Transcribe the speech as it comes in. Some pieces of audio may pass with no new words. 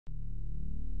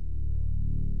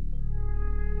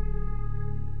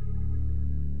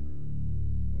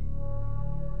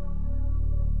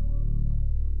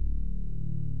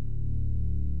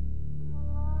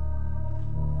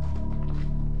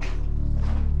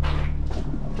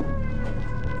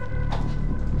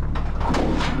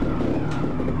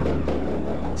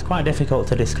quite difficult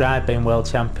to describe being world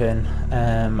champion.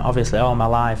 Obviously all my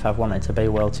life I've wanted to be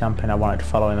world champion. I wanted to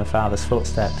follow in my father's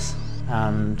footsteps,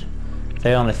 and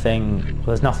the only thing,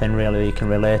 there's nothing really you can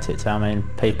relate it to. I mean,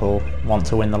 people want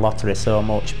to win the lottery so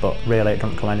much, but really it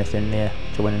doesn't come anything near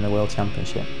to winning the world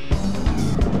championship.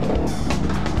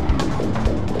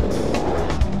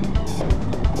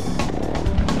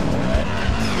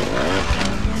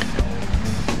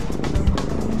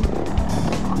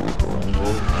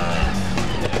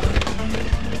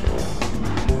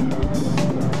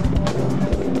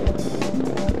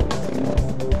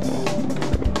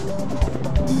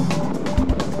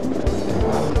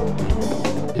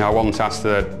 I once asked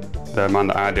the man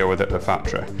that I deal with at the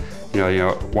factory,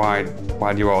 why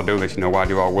do you all do this? Why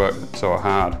do you all work so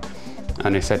hard?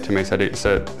 And he said to me,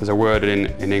 there's a word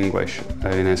in English,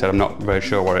 and he said, I'm not very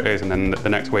sure what it is. And then the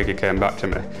next week he came back to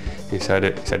me. He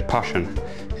said passion.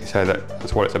 He said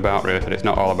that's what it's about, really. He said it's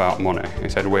not all about money. He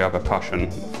said we have a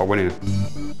passion for winning.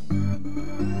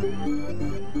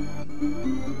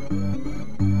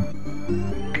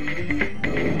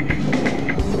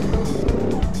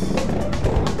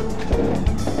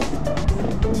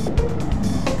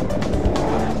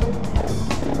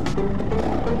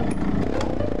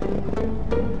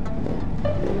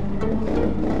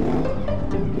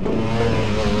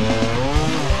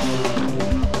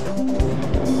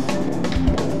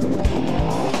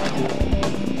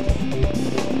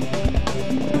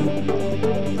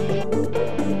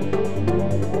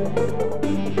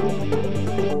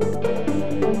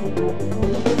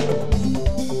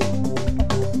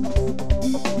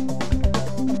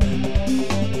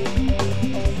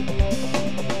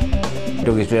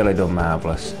 Dougie's really done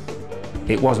marvellous.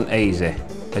 It wasn't easy,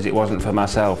 as it wasn't for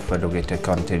myself for Dougie to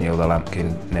continue the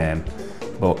Lampkin name,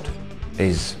 but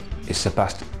he's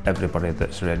surpassed everybody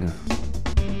that's ridden.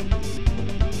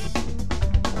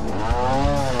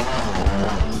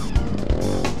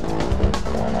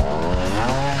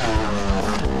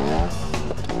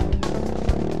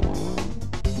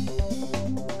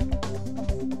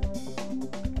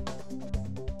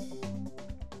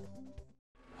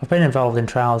 I've been involved in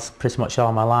trials pretty much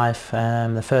all my life.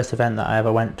 The first event that I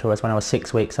ever went to was when I was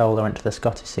 6 weeks old. I went to the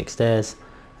Scottish 6 Days,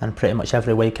 and pretty much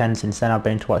every weekend since then I've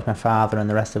been to watch my father and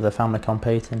the rest of the family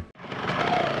competing.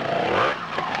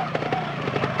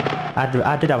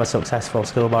 I did have a successful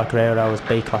schoolboy career. I was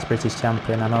B-class British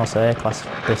champion and also A-class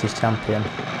British champion.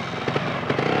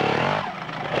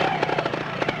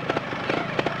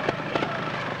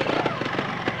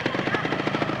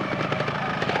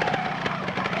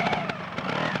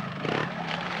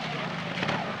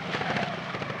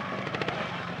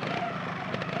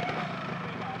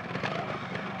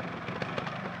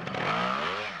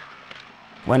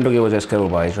 When Dougie was a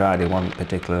schoolboy, his riding wasn't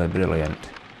particularly brilliant.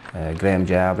 Graham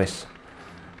Jarvis,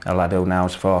 a lad who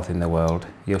now's 4th in the world,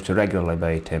 used to regularly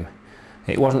beat him.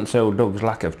 It wasn't so Doug's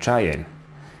lack of trying,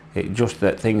 it just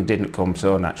that things didn't come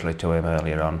so naturally to him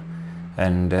earlier on,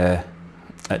 and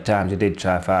at times he did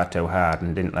try far too hard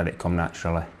and didn't let it come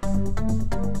naturally.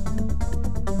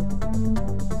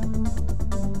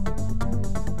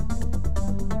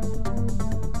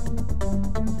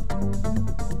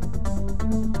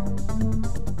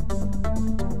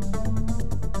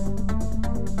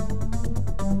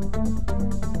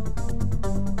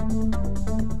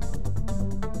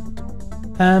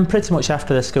 Pretty much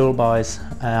after the schoolboys,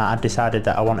 I decided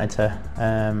that I wanted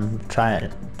to try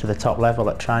it to the top level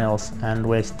at trials, and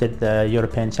we did the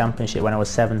European Championship when I was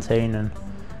 17, and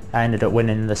I ended up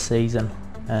winning the season.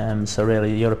 So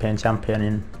really, European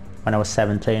champion when I was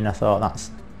 17, I thought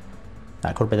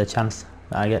that could be the chance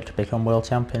that I get to become world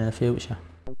champion in the future.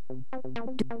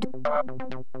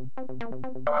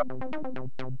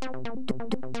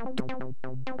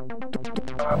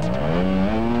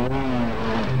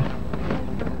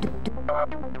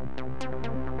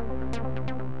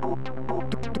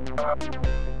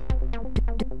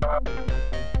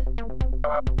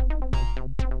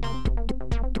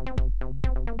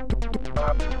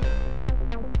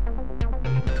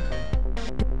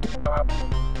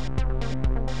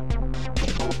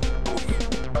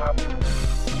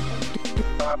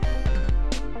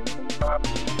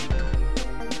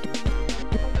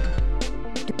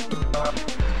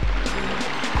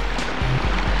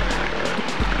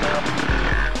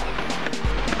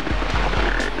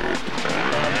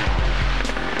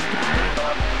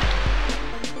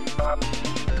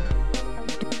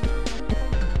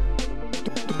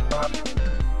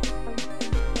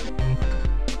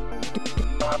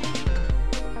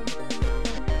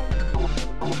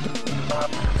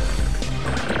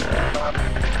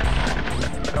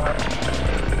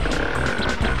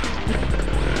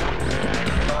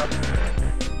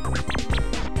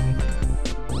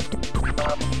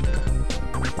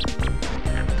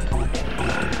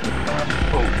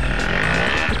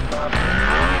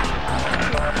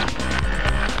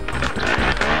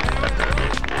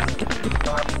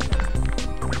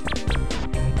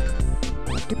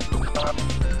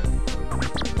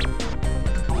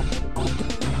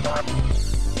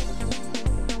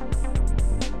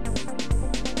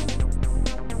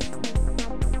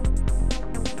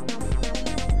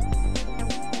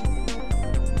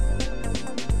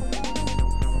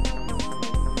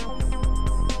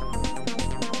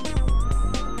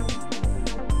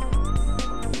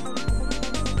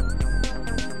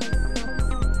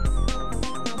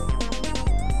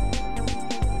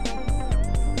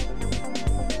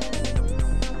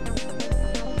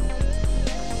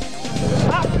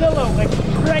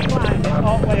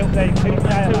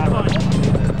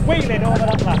 Wheeling over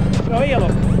that lap. So here,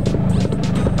 look.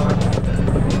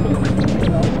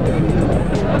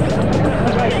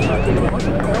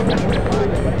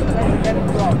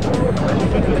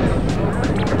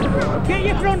 Get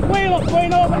your front wheel up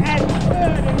going overhead.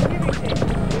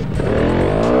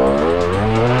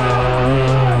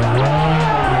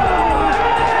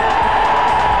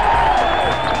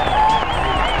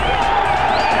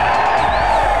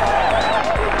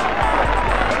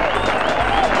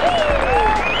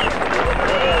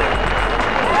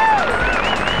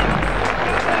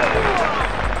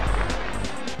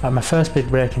 My first big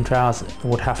break in trials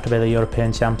would have to be the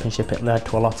European Championship. It led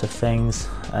to a lot of things.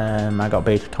 I got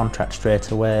beat contract straight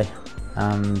away,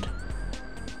 and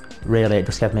really it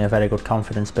just gave me a very good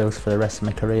confidence boost for the rest of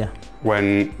my career.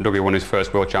 When Dougie won his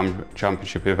first World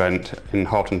Championship event in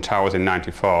Horton Towers in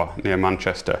 '94 near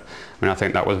Manchester, I mean, I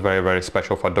think that was very, very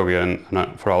special for Dougie and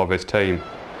for all of his team.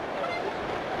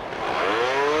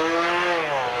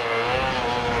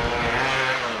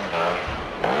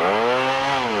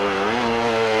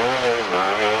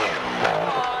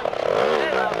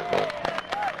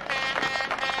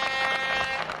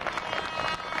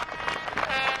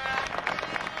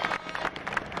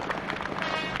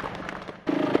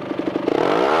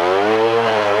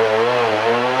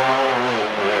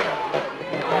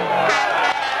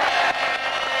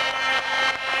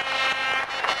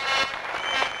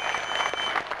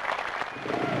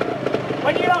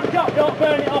 When you're on top, don't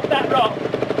burn it off that rock.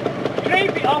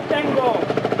 Creep it off, then go.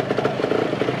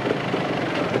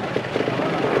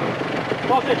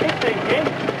 Positive thinking.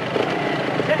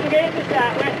 Second gear to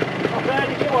start with, or third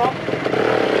if you want.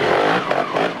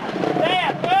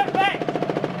 There, perfect.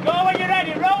 Go when you're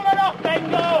ready, roll it off, then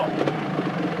go.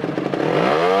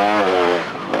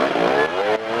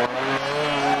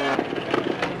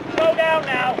 Slow down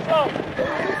now, slow.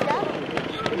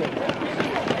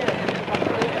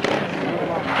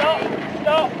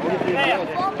 Stop! There!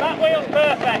 That wheel's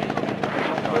perfect!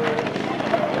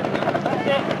 That's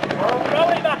it! Roll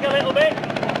it back a little bit!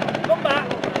 Come back!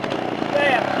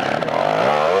 There!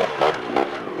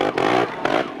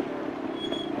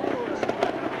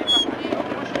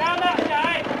 Down that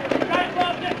side! Right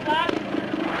close to that!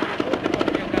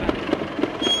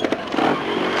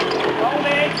 Hold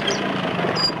it!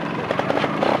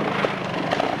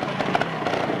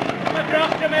 Come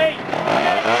across to me!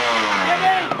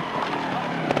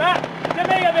 Back to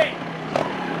me a bit.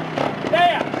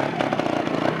 There.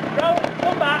 Roll,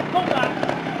 come back.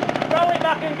 Roll it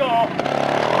back and go.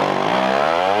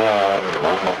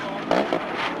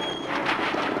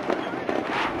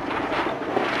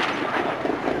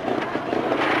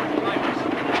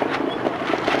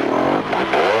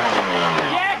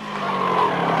 Yes.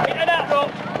 Into that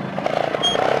rope.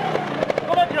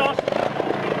 Come across.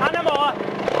 And more.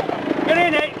 You're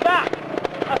in it. Back.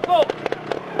 A foot.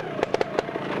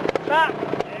 Back.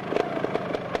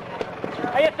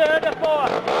 Are you third or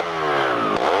fourth?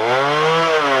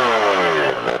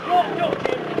 Don't touch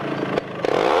him.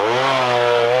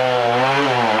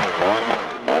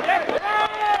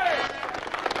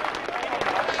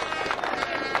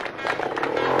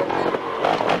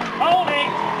 Hold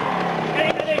it. Get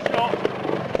into this rope.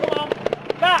 Come on.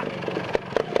 Back.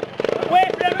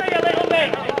 Wait for me a little bit.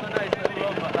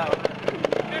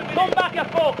 Come back a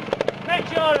foot. Make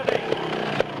sure of it.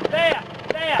 There,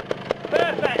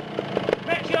 perfect.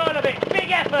 Make sure of it.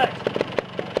 Big effort.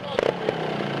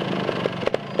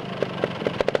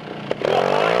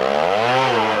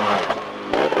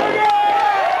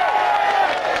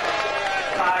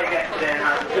 I get there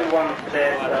now, 2-1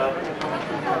 today, so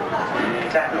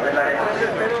definitely very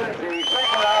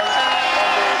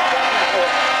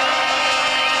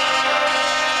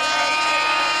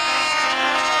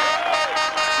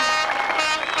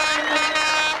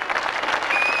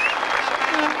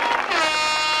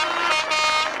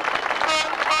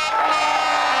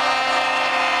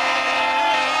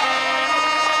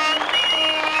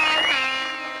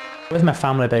With my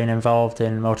family being involved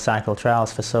in motorcycle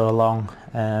trials for so long,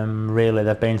 really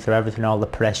they've been through everything, all the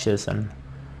pressures and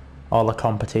all the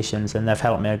competitions, and they've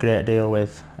helped me a great deal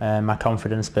with my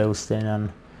confidence boosting and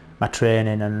my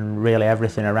training and really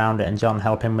everything around it, and John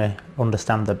helping me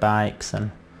understand the bikes,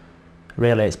 and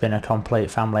really it's been a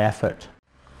complete family effort.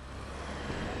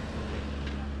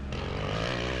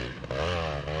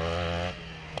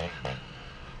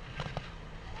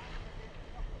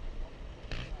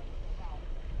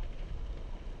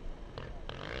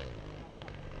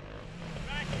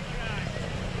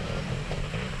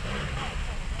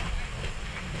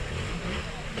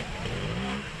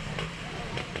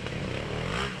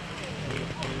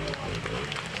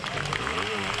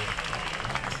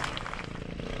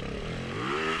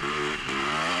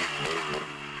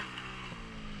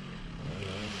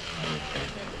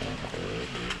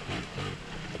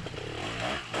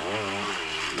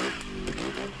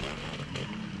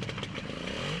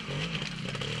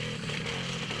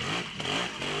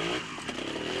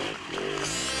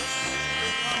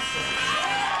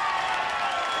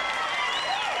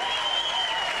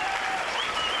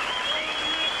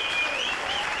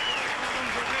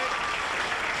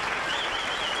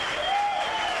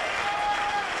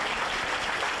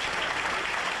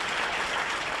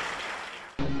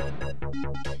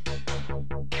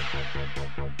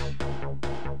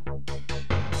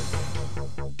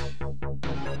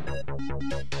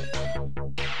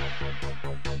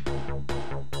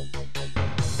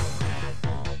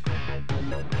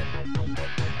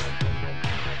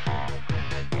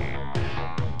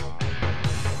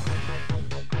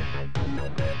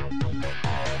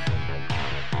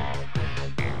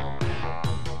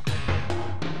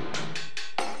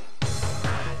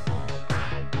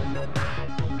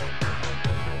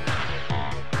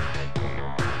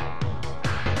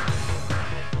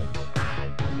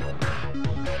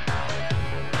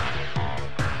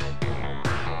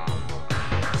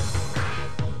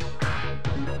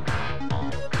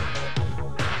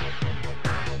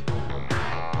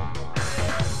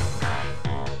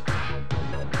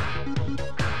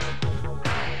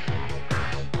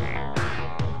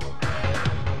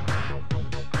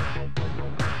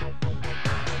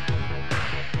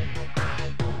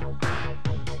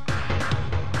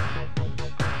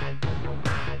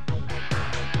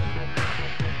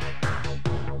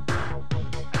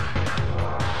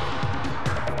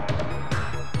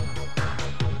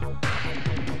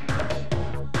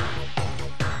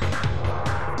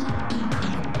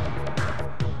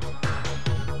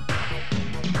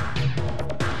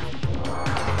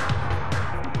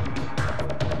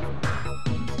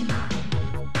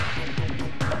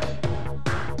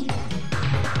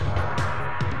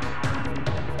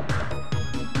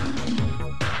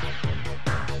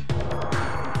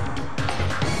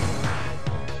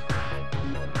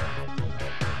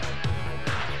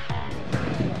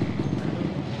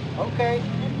 Okay.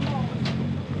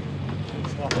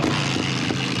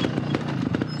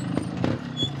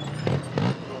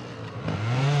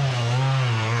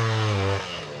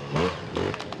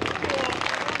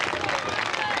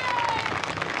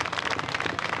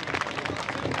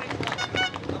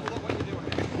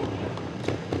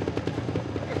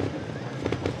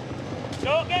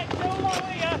 Don't get too low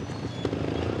here.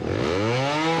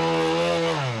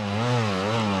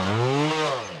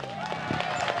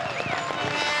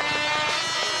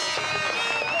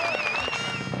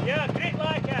 Yeah, grip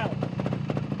like hell.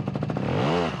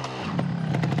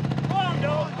 Go on,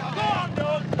 Doug. Go on,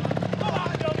 Doug. Come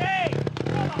on, Doug. Hey.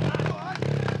 Come on, man.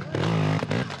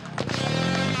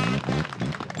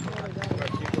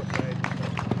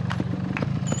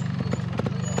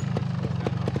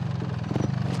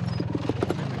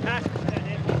 Nice to set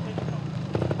it.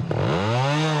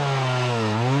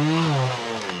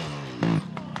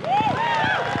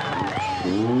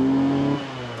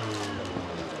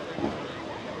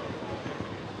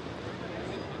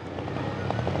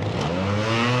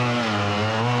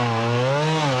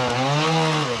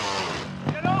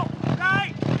 Get up.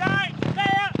 Right, right,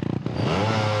 there.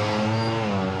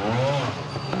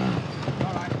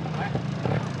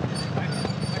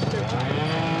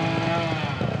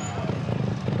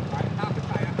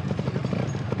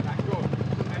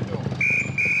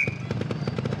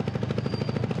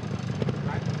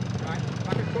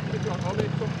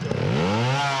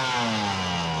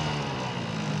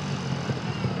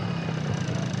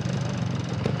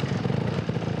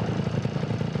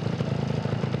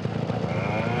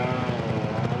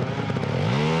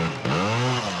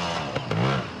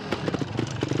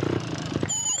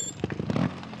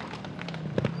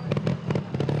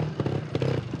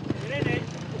 Get in it.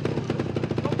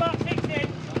 Come back 6 inch.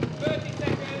 30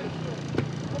 seconds.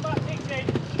 Come back 6 inch.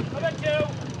 Number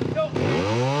 2. Go.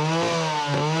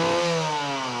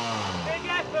 Big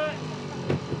effort.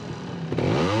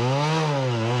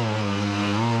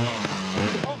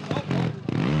 Up, up, up.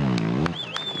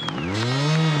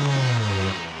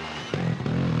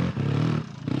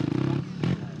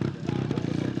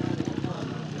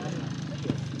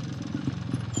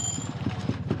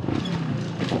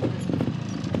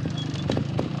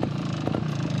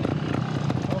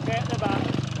 Okay, at the back.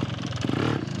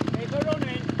 Keep it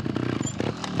running.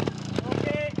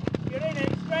 Okay, you're in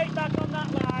it. Straight back on that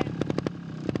line.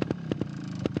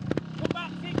 Come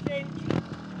back 6 inch.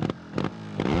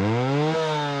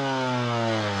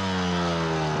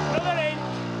 Another inch.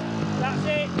 That's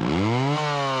it.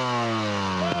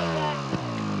 Perfect.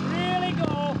 Really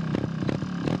go.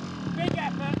 Big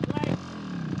effort. Legs.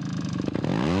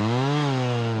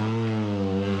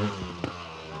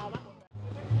 Now that one.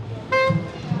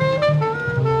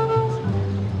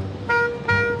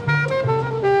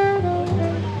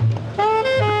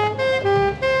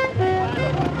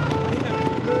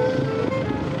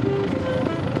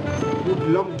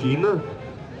 Lampkin.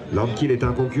 Lampkin est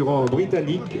un concurrent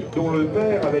britannique dont le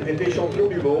père avait été champion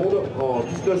du monde en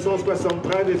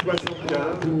 1973 et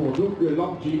 75. Pour Dougie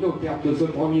Lampkin au terme de ce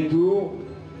premier tour.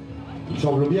 Il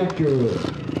semble bien que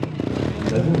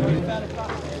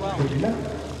celui-là,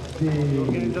 c'est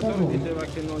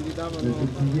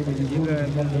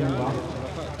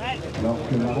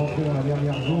lorsque la rentrée dans la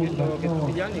dernière zone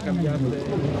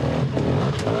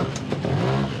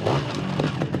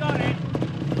Got it.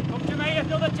 Come to me,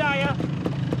 another tyre.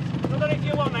 Another if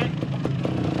you want it.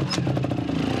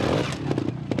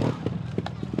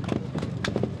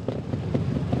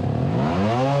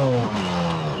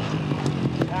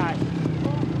 Nice.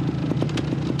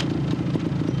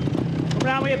 Come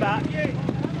round with your back.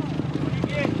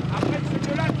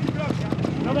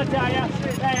 Another tyre.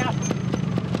 There.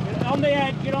 Get on the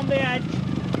edge, get on the edge.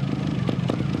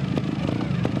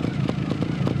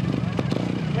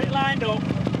 Get it lined up.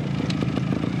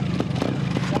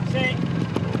 That's it.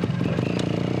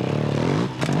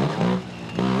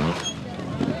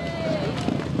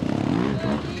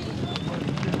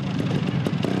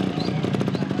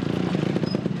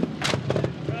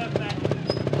 Perfect.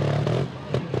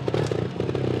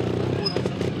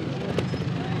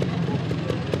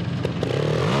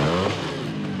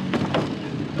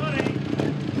 Got it.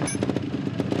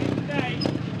 Stay.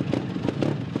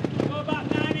 Go back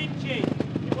 9 inches.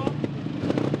 You want?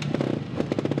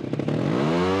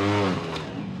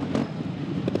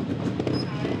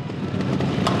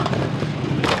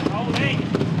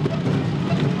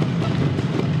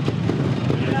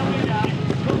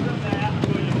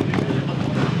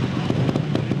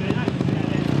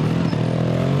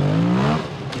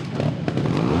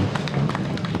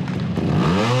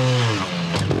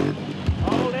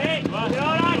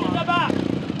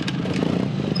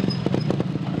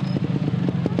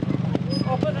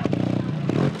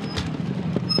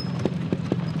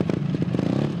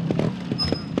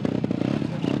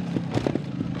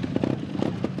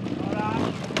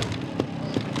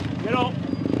 Get up.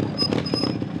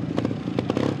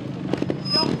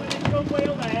 Stop with the front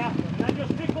wheel there, and then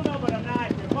just trickle over and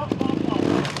knife you. Pop, pop, pop.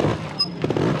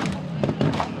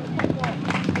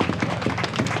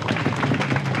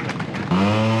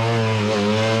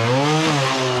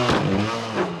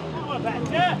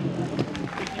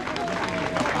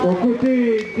 Aux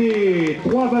côtés des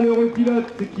 3 valeureux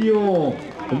pilotes qui ont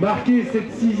marqué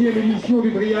cette 6e édition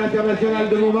du Trial international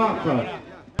de Montmartre.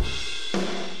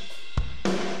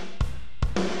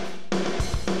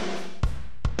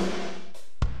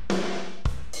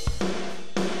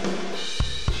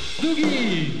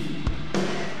 Dougie.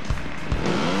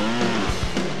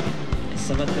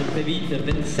 Ça va très très vite,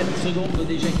 27 secondes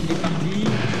déjà qu'il est parti.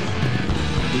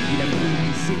 Dougie Lampkin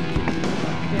qui sait qu'il va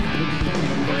pas perdre de temps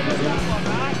dans le ballon.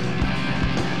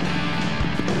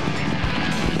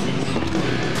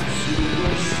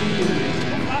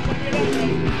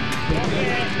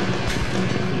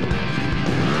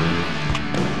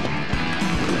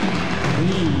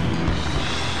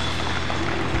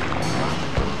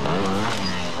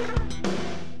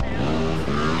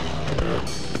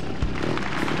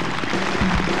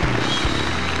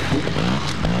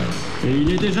 Et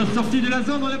il est déjà sorti de la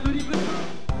zone, on l'applaudit très fort.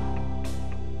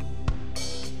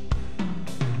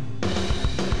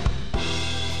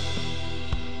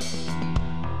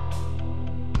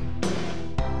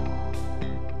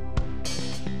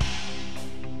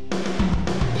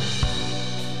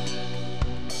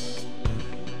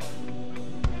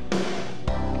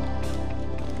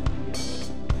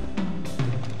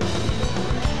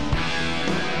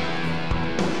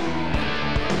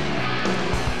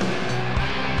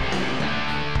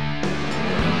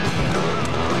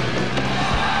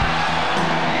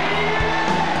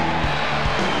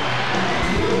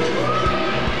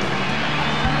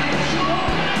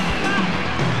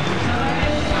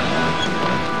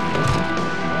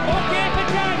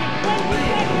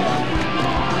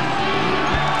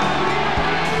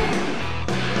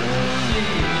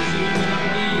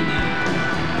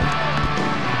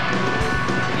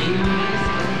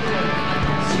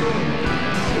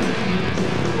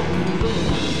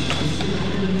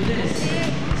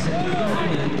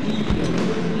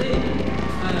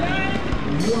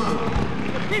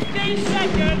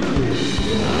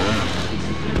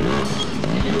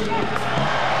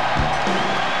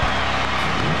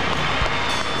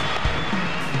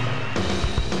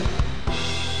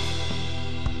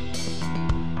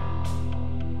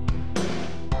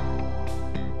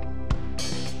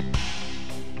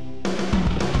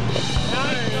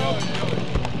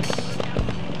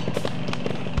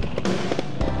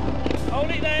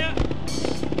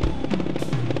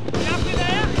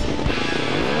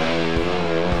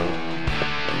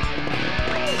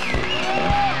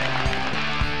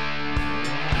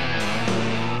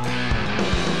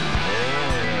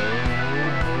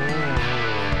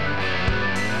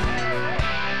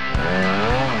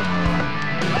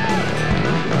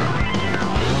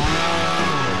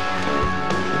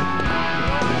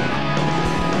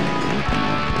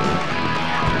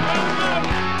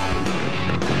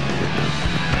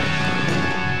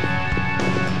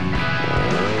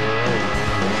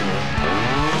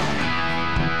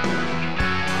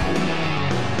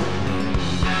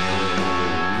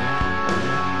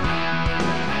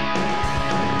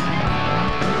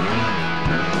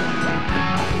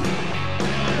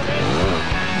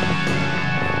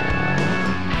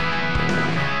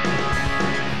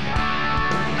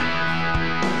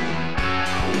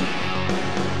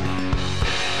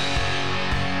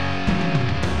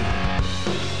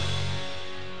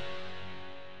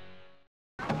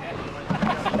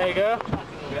 There you go.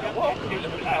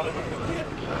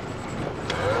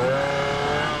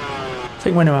 I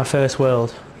think winning my first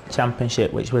World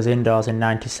Championship, which was indoors in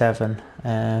 '97,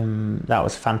 that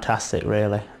was fantastic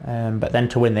really. But then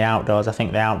to win the outdoors, I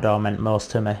think the outdoor meant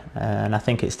most to me, and I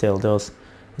think it still does.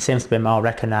 It seems to be more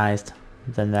recognised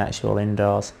than the actual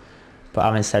indoors. But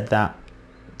having said that,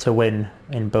 to win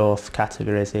in both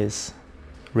categories is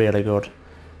really good.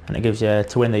 And it gives you,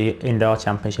 to win the indoor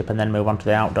championship and then move on to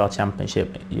the outdoor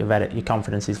championship, your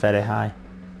confidence is very high.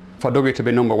 For Dougie to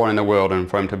be #1 in the world and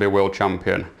for him to be world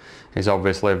champion is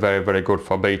obviously very, very good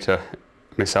for Beta,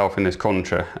 myself in this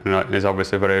country, and it is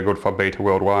obviously very good for Beta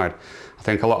worldwide. I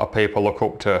think a lot of people look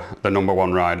up to the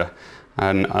 #1 rider,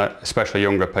 and especially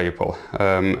younger people,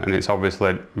 and it's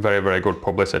obviously very, very good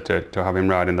publicity to have him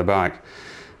riding the bike.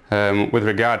 With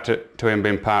regard to him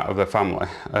being part of the family,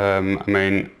 I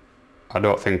mean, I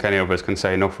don't think any of us can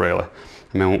say enough really.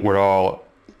 I mean, we're all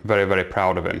very, very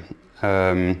proud of him.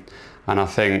 And I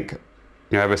think,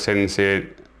 you know, ever since he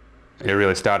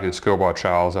really started in schoolboy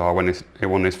trials, or when he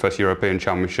won his first European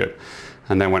Championship,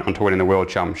 and then went on to winning the World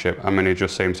Championship. I mean, he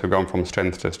just seems to have gone from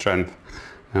strength to strength.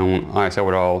 And like I said,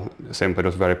 we're all simply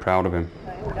just very proud of him.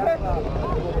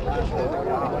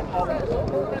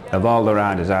 Of all the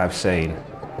riders I've seen,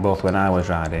 both when I was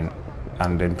riding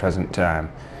and in present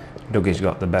time, Dougie's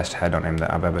got the best head on him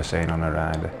that I've ever seen on a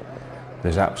rider.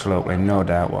 There's absolutely no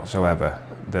doubt whatsoever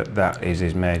that that is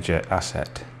his major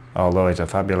asset. Although he's a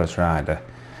fabulous rider,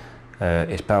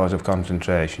 his powers of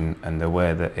concentration and the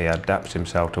way that he adapts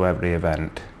himself to every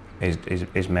event is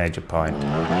his major point.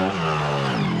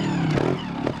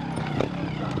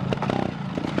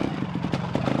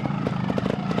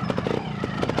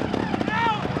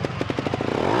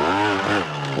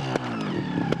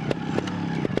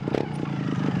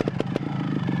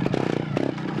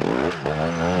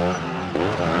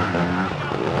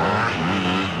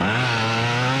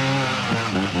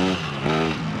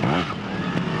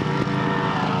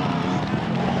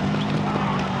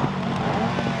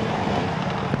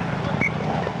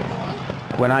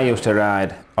 When I used to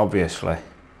ride, obviously,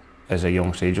 as a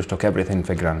youngster, you just took everything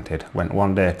for granted. Went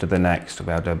one day to the next,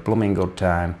 we had a blooming good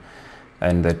time,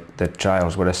 and the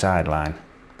trials were a sideline.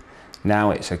 Now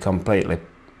it's a completely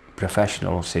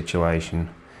professional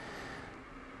situation.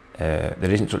 There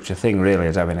isn't such a thing really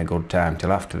as having a good time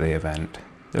till after the event.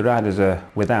 The riders are,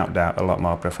 without doubt, a lot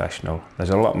more professional.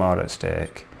 There's a lot more at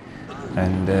stake.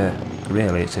 And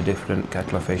really it's a different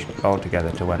kettle of fish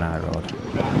altogether to when I rode.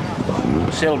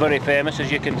 Still very famous, as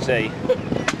you can see.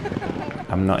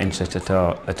 I'm not interested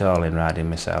at all in riding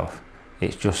myself.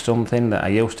 It's just something that I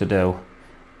used to do,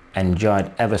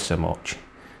 enjoyed ever so much,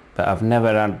 but I've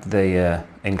never had the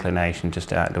inclination to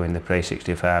start doing the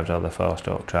pre-65s or the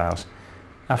 4-stroke trials.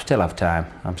 I still have time,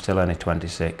 I'm still only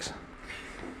 26.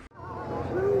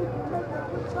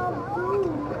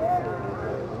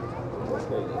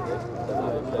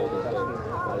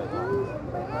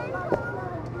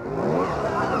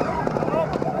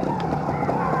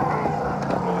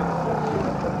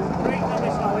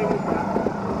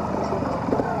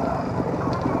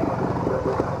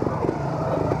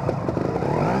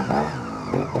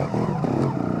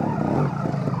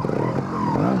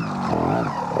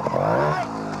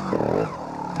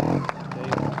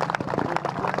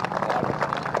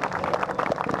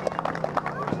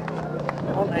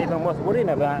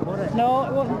 No,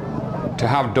 it wasn't. To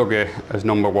have Dougie as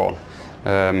 #1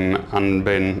 and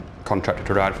been contracted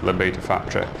to ride for the Beta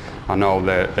factory, I know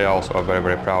they also are very,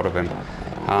 very proud of him.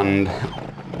 And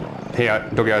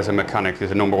Dougie as a mechanic,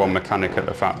 he's a #1 mechanic at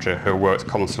the factory who works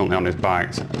constantly on his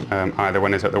bikes, either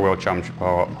when he's at the World Championship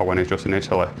or when he's just in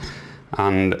Italy.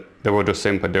 And they will just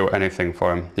simply do anything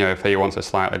for him. You know, if he wants a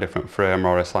slightly different frame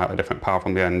or a slightly different power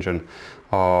from the engine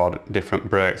or different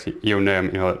brakes, you name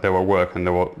it, you know, they will work and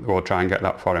they will try and get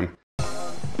that for him.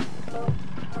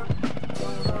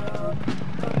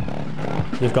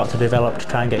 You've got to develop to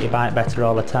try and get your bike better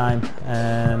all the time.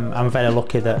 I'm very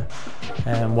lucky that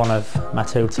one of my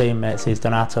 2 teammates is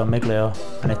Donato Miglio,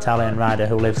 an Italian rider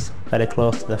who lives very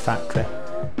close to the factory,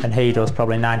 and he does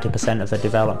probably 90% of the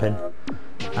developing.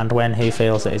 And when he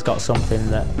feels that he's got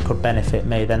something that could benefit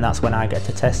me, then that's when I get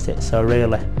to test it. So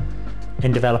really,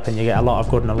 in developing you get a lot of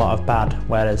good and a lot of bad,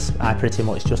 whereas I pretty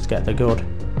much just get the good.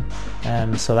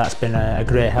 So that's been a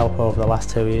great help over the last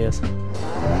 2 years.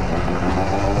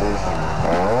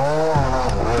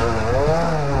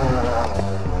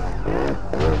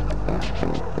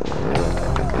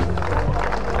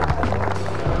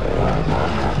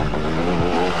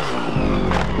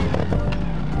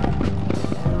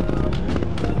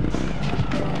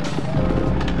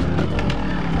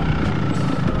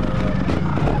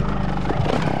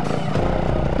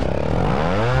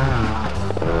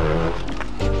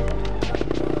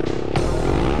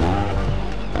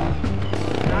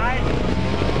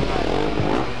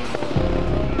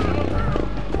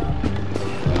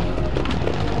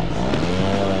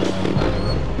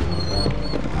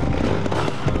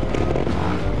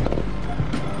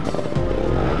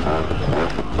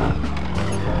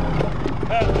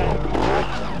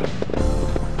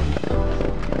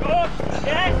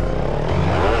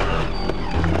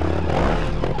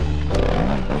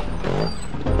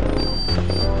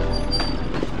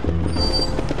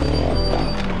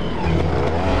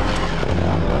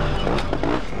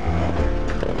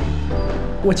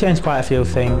 We changed quite a few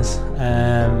things,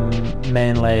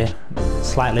 mainly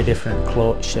slightly different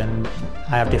clutch, and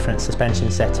I have different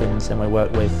suspension settings, and we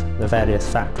work with the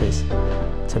various factories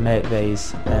to make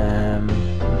these.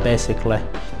 Basically,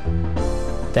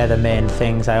 they're the main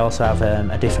things. I also have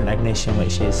a different ignition,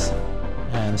 which is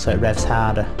so it revs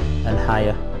harder and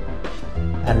higher.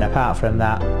 And apart from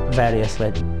that,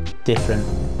 variously different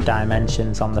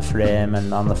dimensions on the frame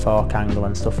and on the fork angle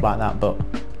and stuff like that, but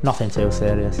nothing too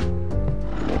serious.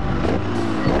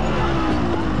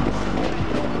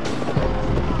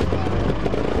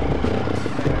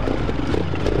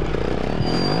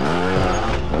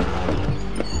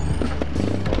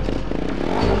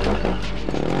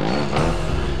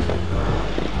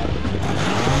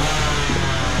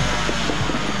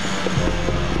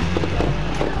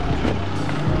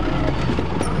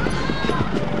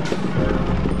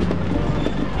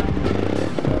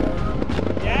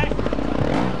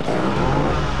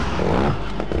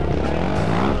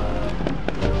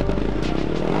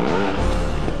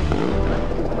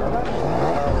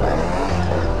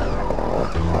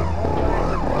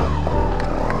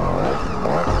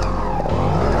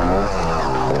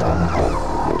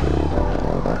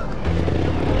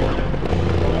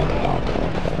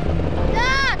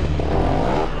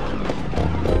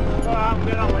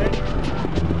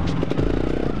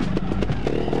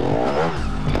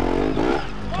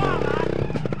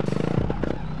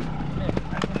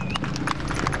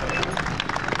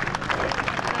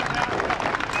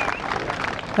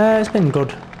 It's been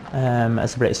good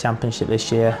as the British Championship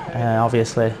this year.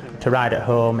 Obviously, to ride at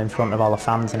home in front of all the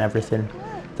fans and everything,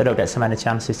 they don't get so many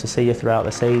chances to see you throughout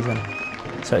the season.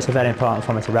 So it's very important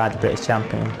for me to ride the British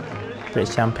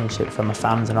Championship for my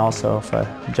fans and also for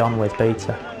John with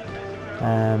Beta.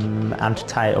 And to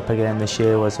tie it up again this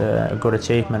year was a good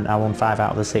achievement. I won 5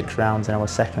 out of the 6 rounds and I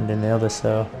was second in the others,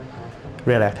 so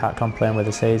really I can't complain with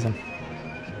the season.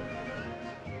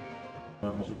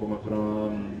 Som kommer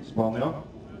från Spanien.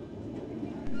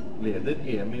 Leder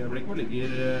EM i ögonblick och ligger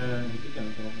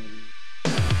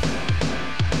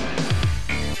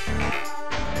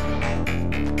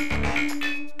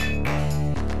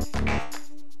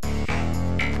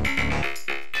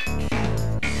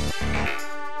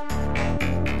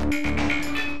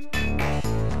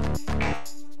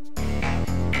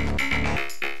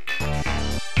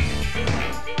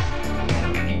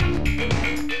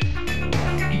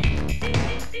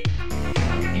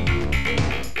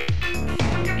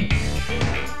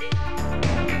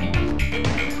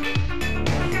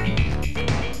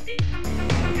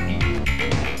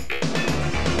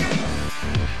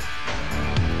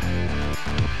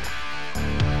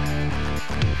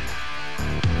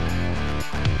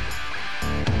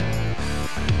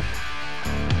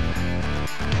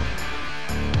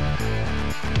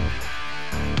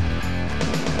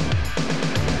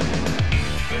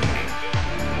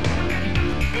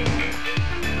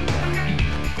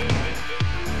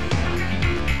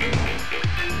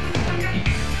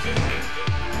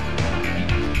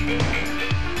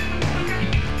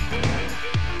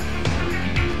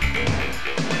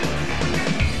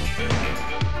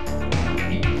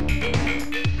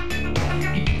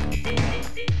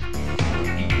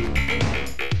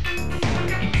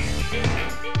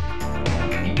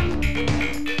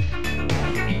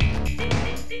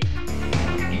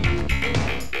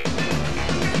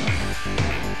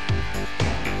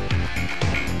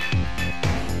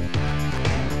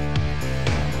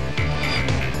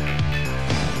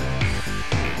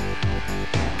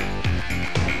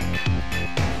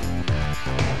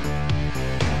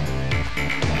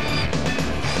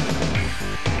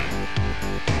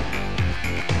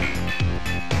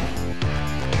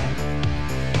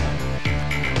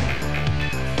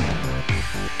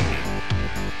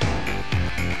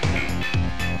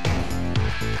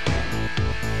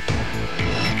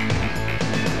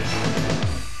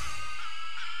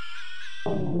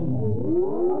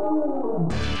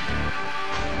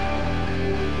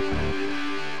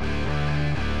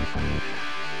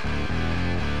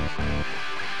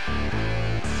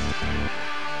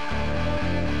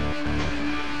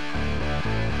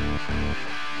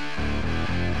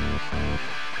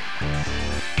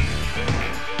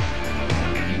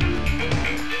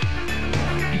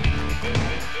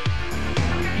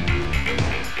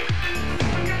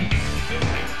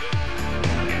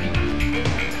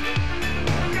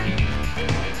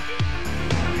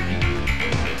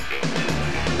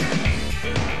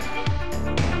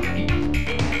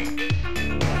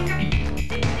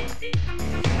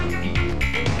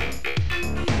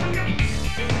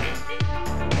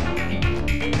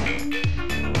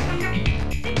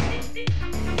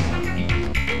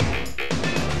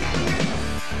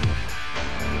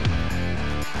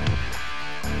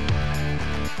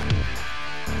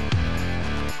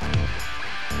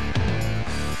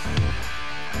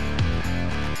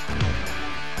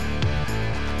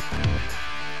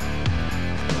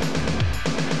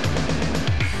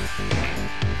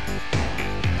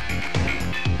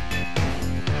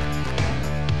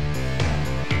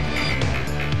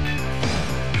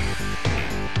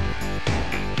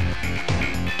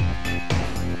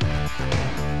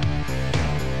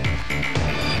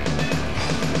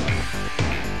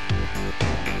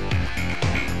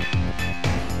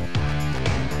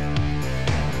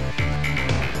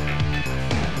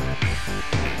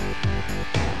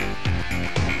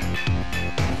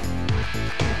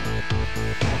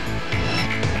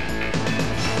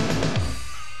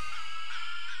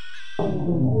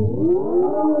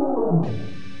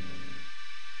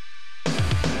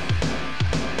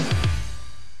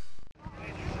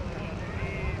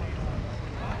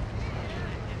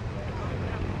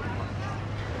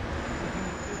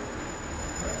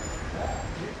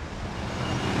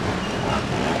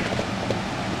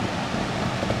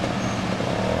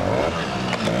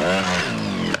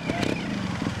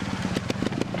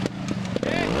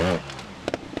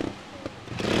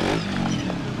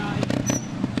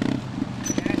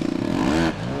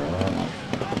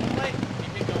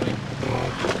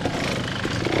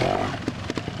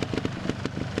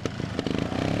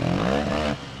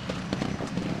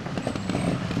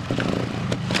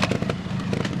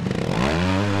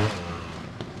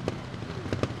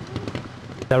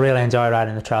I really enjoy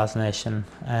riding the Trials Nation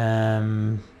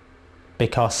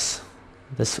because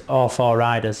there's all 4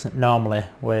 riders. Normally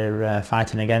we're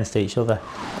fighting against each other,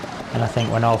 and I think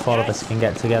when all 4 of us can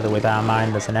get together with our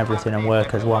minders and everything and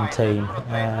work as one team,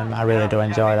 I really do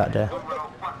enjoy that day.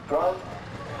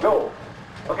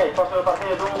 Ok, possono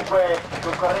partire dunque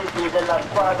concorrenti della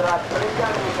squadra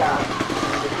britannica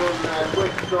con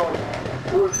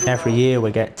questo. Every year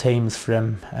we get teams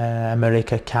from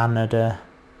America, Canada,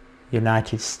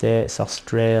 United States,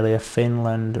 Australia,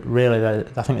 Finland. Really,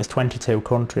 I think there's 22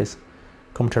 countries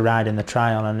come to ride in the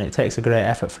trial, and it takes a great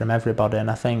effort from everybody, and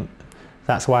I think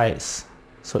that's why it's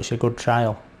such a good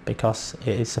trial, because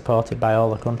it is supported by all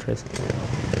the countries.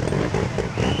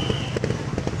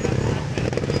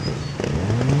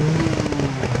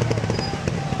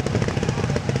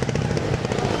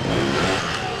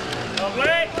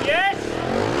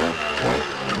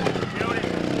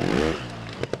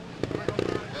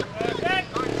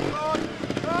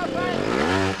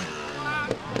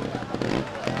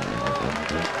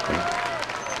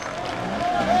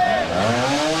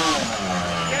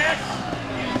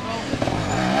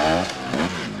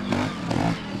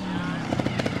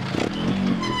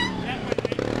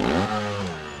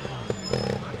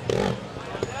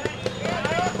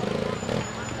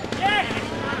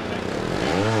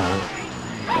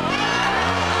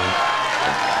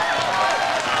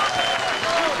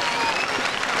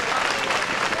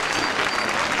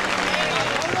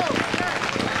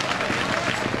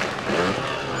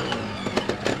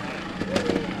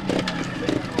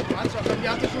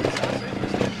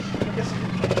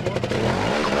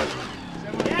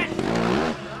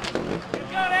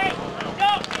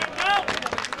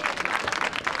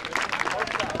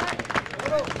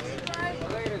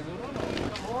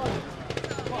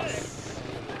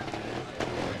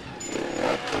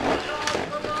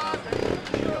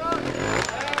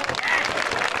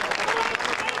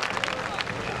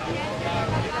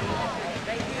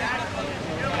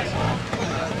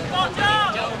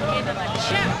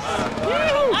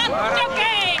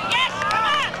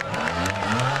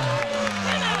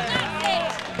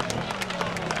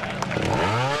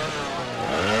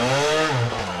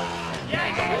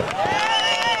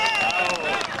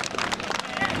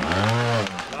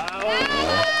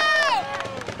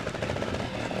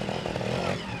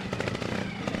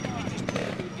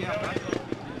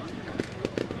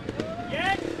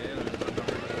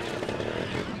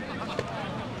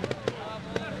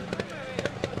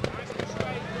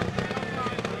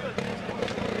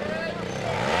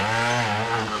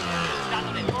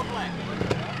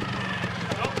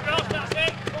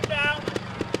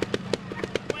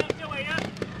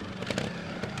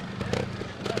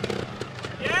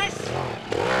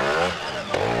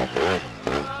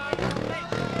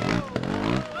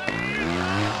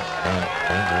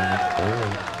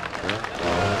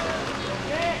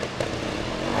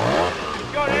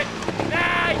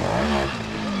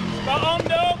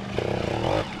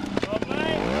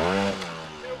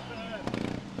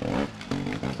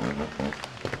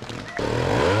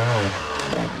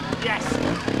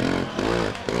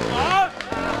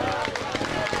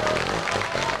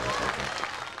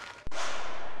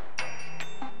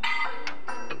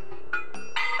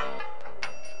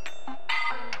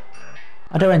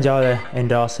 I do enjoy the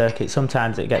indoor circuit.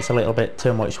 Sometimes it gets a little bit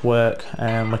too much work.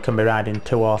 We can be riding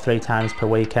 2 or 3 times per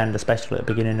weekend, especially at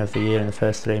the beginning of the year in the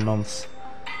first 3 months.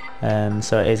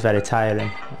 So it is very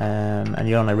tiring, and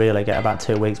you only really get about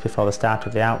 2 weeks before the start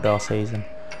of the outdoor season.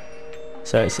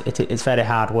 So it's very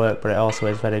hard work, but it also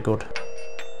is very good.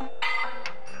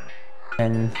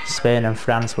 In Spain and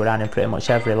France we're riding pretty much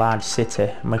every large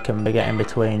city, and we can be getting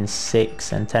between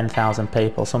 6,000 and 10,000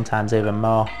 people, sometimes even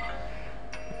more.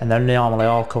 And they're normally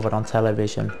all covered on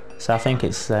television. So I think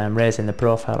it's raising the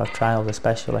profile of trials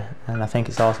especially, and I think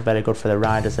it's also very good for the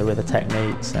riders with the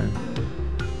techniques, and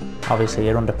obviously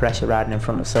you're under pressure riding in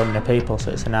front of so many people, so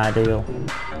it's an ideal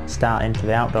start into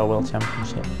the Outdoor World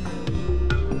Championship.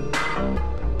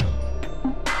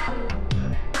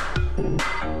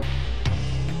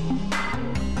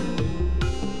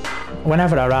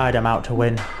 Whenever I ride I'm out to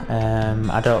win.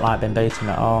 I don't like being beaten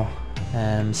at all.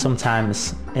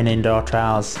 Sometimes in indoor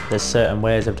trials there's certain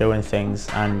ways of doing things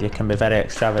and you can be very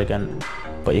extravagant,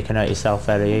 but you can hurt yourself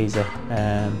very easy.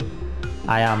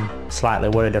 I am slightly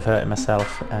worried of hurting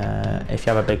myself. If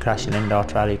you have a big crash in an indoor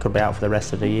trial you could be out for the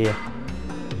rest of the year.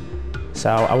 So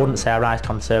I wouldn't say I ride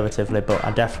conservatively, but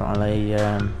I definitely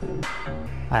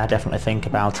think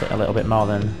about it a little bit more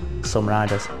than some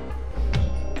riders.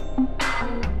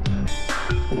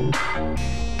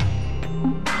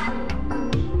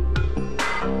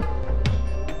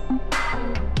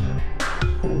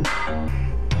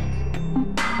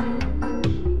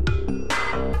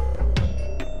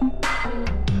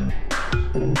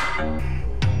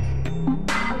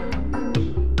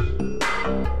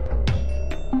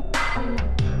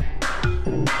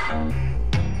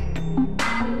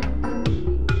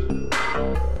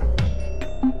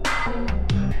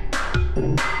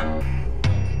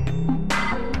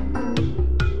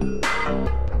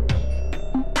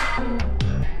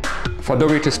 For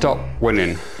Dougie to stop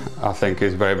winning, I think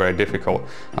is very, very difficult.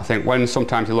 I think when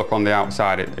sometimes you look on the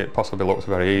outside, it possibly looks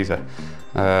very easy.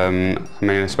 I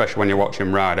mean, especially when you watch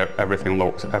him ride, everything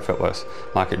looks effortless,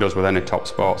 like it does with any top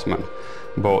sportsman.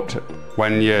 But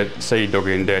when you see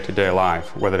Dougie in day-to-day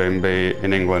life, whether it be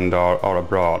in England or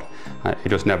abroad, he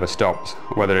just never stops,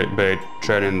 whether it be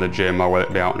training in the gym or whether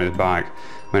it be out on his bike.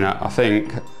 I mean, I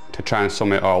think to try and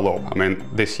sum it all up, I mean,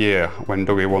 this year when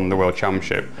Dougie won the World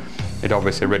Championship, he'd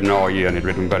obviously ridden all year and he'd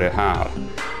ridden very hard,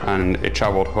 and he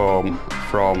travelled home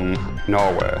from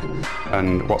Norway,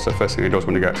 and what's the first thing he does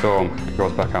when he gets home? He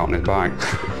goes back out on his bike.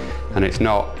 And it's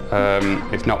not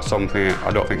something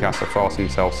I don't think he has to force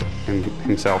himself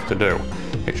to do.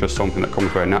 It's just something that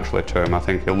comes very naturally to him. I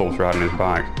think he loves riding his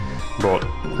bike, but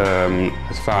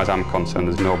as far as I'm concerned,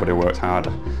 there's nobody who works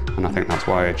harder, and I think that's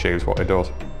why he achieves what he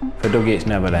does. For Dougie, it's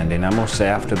never ending. I must say,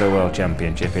 after the World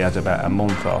Championship, he has about a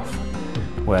month off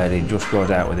where he just goes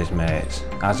out with his mates,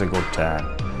 has a good time,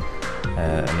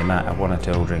 and he might have 1 or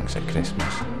 2 drinks at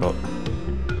Christmas, but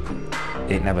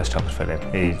it never stops for him.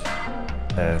 He's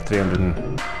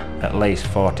at least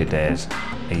 40 days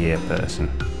a year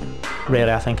person.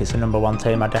 Really, I think it's the #1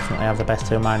 team. I definitely have the best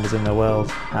 2-minders in the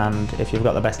world, and if you've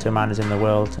got the best 2-minders in the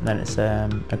world, then it's a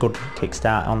good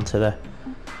kickstart onto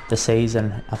the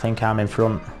season. I think I'm in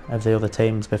front of the other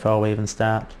teams before we even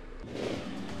start.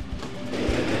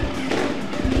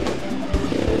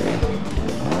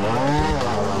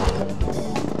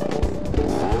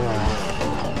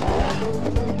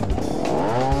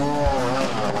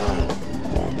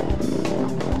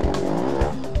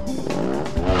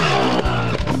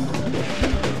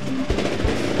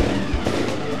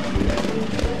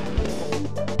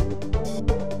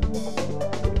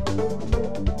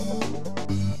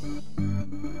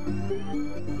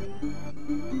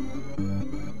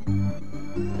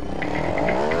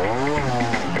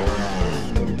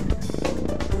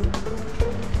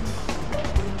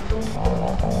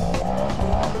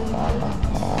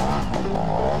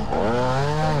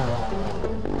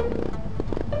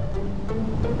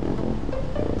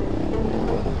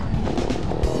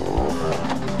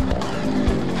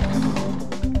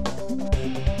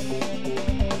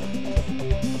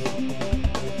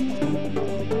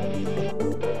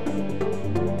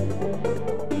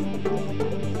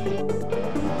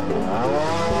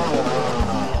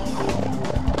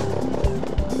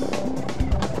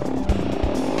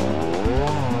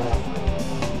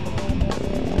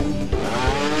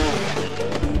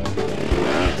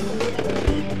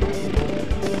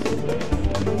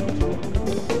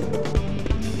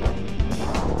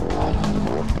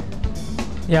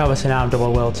 Yeah, obviously now I'm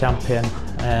double world champion.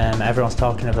 Everyone's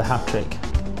talking of the hat-trick.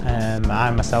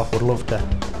 I myself would love to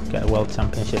get a world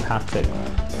championship hat-trick.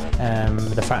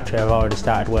 The factory, I've already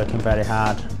started working very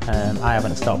hard. I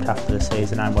haven't stopped after the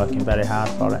season, I'm working very hard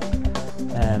for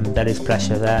it. There is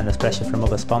pressure there, and there's pressure from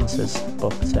other sponsors,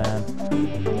 but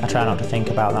I try not to think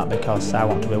about that because I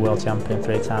want to be world champion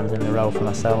 3 times in a row for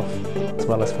myself, as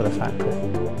well as for the factory.